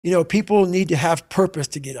People need to have purpose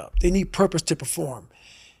to get up. They need purpose to perform.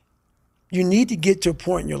 You need to get to a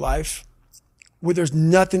point in your life where there's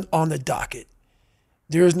nothing on the docket.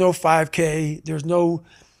 There is no 5K. There's no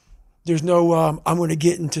I'm going to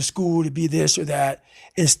get into school to be this or that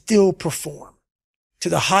and still perform to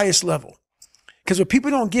the highest level. Because what people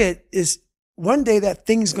don't get is one day that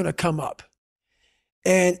thing's going to come up.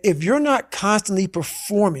 And if you're not constantly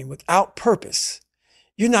performing without purpose,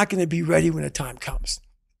 you're not going to be ready when the time comes.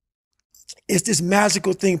 It's this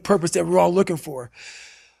magical thing, purpose, that we're all looking for.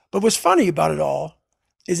 But what's funny about it all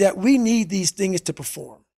is that we need these things to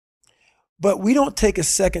perform. But we don't take a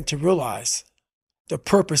second to realize the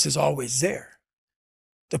purpose is always there.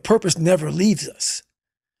 The purpose never leaves us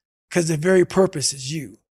because the very purpose is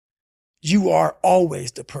you. You are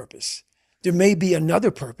always the purpose. There may be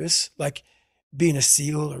another purpose, like being a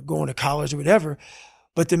SEAL or going to college or whatever,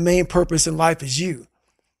 but the main purpose in life is you.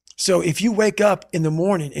 So if you wake up in the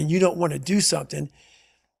morning and you don't want to do something,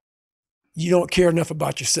 you don't care enough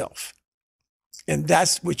about yourself. And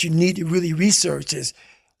that's what you need to really research is,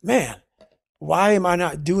 man, why am I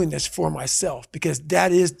not doing this for myself? Because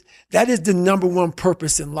that is the number one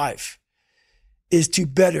purpose in life, is to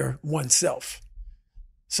better oneself.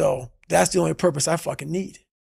 So that's the only purpose I fucking need.